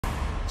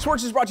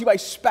Sports is brought to you by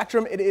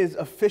Spectrum. It is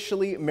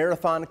officially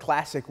Marathon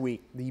Classic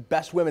Week. The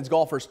best women's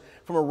golfers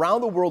from around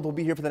the world will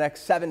be here for the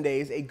next 7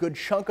 days. A good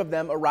chunk of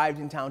them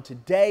arrived in town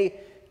today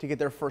to get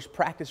their first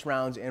practice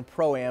rounds and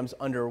pro-ams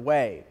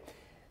underway.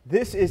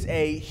 This is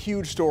a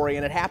huge story,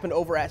 and it happened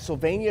over at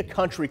Sylvania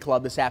Country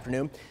Club this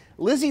afternoon.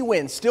 Lizzie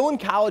Wynn, still in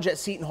college at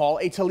Seton Hall,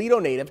 a Toledo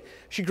native.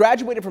 She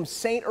graduated from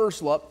St.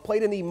 Ursula,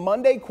 played in the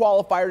Monday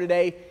qualifier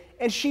today,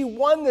 and she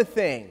won the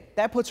thing.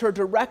 That puts her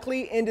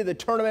directly into the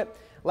tournament.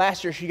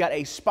 Last year, she got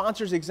a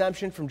sponsor's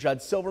exemption from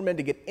Judd Silverman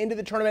to get into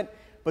the tournament,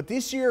 but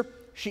this year,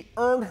 she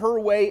earned her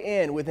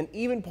way in with an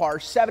even par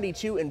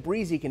 72 in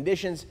breezy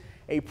conditions,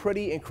 a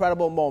pretty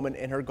incredible moment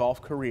in her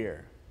golf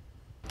career.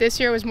 This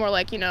year was more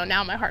like,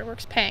 now my hard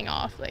work's paying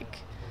off. Like,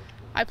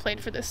 I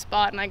played for this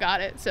spot and I got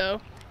it, so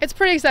it's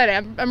pretty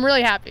exciting. I'm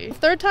really happy.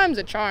 Third time's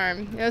a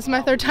charm. This is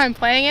my third time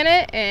playing in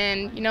it,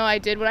 and, I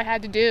did what I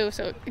had to do,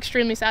 so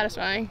extremely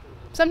satisfying.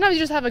 Sometimes you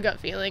just have a gut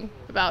feeling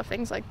about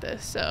things like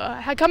this. So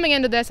coming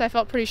into this, I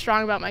felt pretty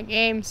strong about my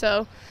game,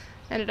 so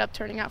ended up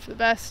turning out for the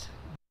best.